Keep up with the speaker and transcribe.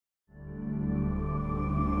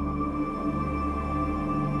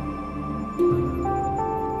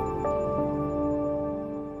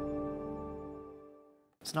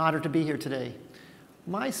It's an honor to be here today.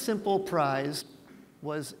 My simple prize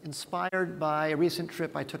was inspired by a recent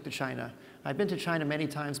trip I took to China. I've been to China many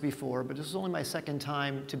times before, but this is only my second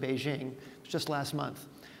time to Beijing. It was just last month.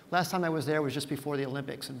 Last time I was there was just before the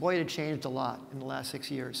Olympics, and boy, it had changed a lot in the last 6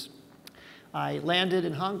 years. I landed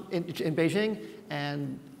in Beijing,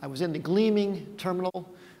 and I was in the gleaming terminal.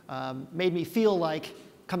 Made me feel like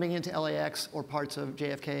coming into LAX or parts of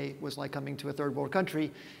JFK was like coming to a third world country.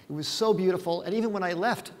 It was so beautiful, and even when I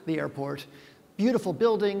left the airport, beautiful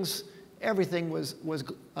buildings, everything was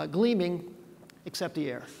gleaming except the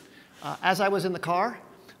air. As I was in the car,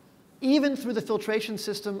 even through the filtration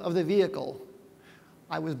system of the vehicle,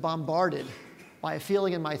 I was bombarded by a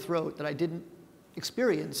feeling in my throat that I didn't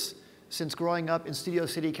experience since growing up in Studio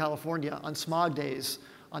City, California on smog days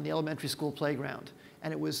on the elementary school playground.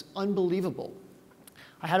 And it was unbelievable.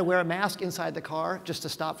 I had to wear a mask inside the car just to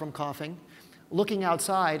stop from coughing. Looking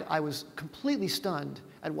outside, I was completely stunned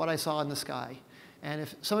at what I saw in the sky. And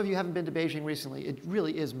if some of you haven't been to Beijing recently, it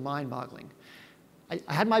really is mind-boggling.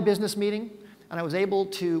 I had my business meeting, and I was able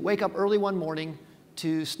to wake up early one morning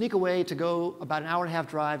to sneak away to go about an hour-and-a-half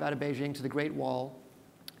drive out of Beijing to the Great Wall.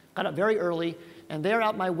 Got up very early, and there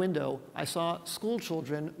out my window, I saw school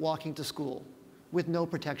children walking to school with no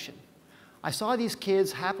protection. I saw these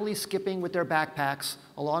kids happily skipping with their backpacks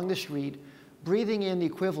along the street, breathing in the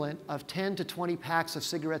equivalent of 10 to 20 packs of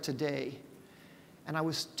cigarettes a day. And I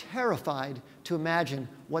was terrified to imagine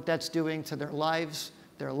what that's doing to their lives,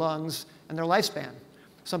 their lungs, and their lifespan.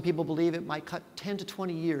 Some people believe it might cut 10 to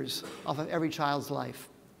 20 years off of every child's life.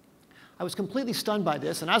 I was completely stunned by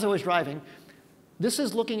this, and as I was driving, this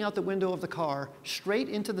is looking out the window of the car straight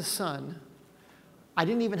into the sun. I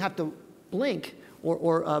didn't even have to blink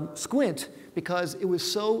or squint because it was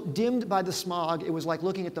so dimmed by the smog, it was like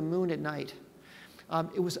looking at the moon at night.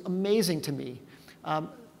 It was amazing to me.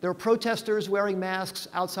 There were protesters wearing masks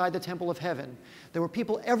outside the Temple of Heaven. There were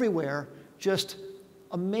people everywhere just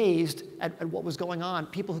amazed at what was going on,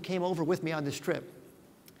 people who came over with me on this trip.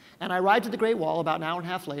 And I arrived at the Great Wall about an hour and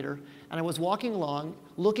a half later, and I was walking along,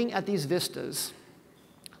 looking at these vistas,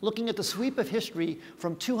 looking at the sweep of history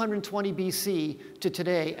from 220 BC to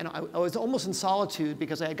today, and I was almost in solitude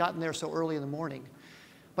because I had gotten there so early in the morning.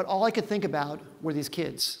 But all I could think about were these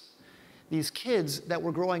kids that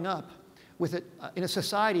were growing up with in a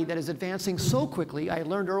society that is advancing so quickly. I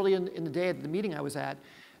learned early in the day at the meeting I was at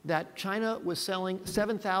that China was selling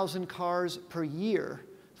 7,000 cars per year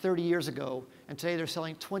 30 years ago, and today they're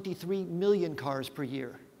selling 23 million cars per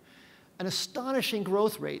year. An astonishing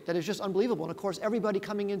growth rate that is just unbelievable. And of course, everybody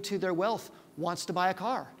coming into their wealth wants to buy a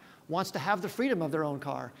car, wants to have the freedom of their own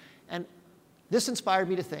car. And this inspired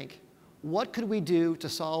me to think, what could we do to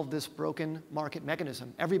solve this broken market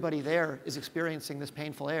mechanism? Everybody there is experiencing this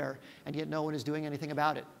painful air, and yet no one is doing anything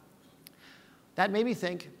about it. That made me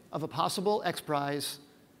think of a possible XPRIZE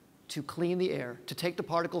to clean the air, to take the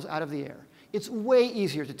particles out of the air. It's way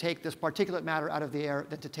easier to take this particulate matter out of the air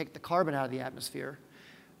than to take the carbon out of the atmosphere.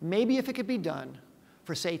 Maybe if it could be done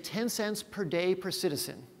for, say, 10 cents per day per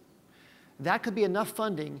citizen, that could be enough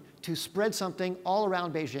funding to spread something all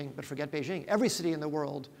around Beijing, but forget Beijing, every city in the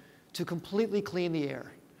world, to completely clean the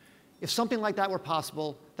air. If something like that were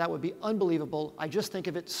possible, that would be unbelievable. I just think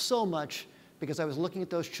of it so much because I was looking at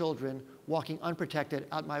those children walking unprotected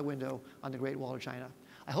out my window on the Great Wall of China.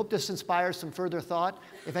 I hope this inspires some further thought.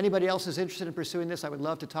 If anybody else is interested in pursuing this, I would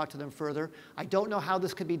love to talk to them further. I don't know how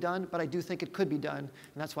this could be done, but I do think it could be done, and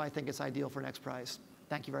that's why I think it's ideal for an XPRIZE.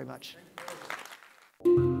 Thank you very much.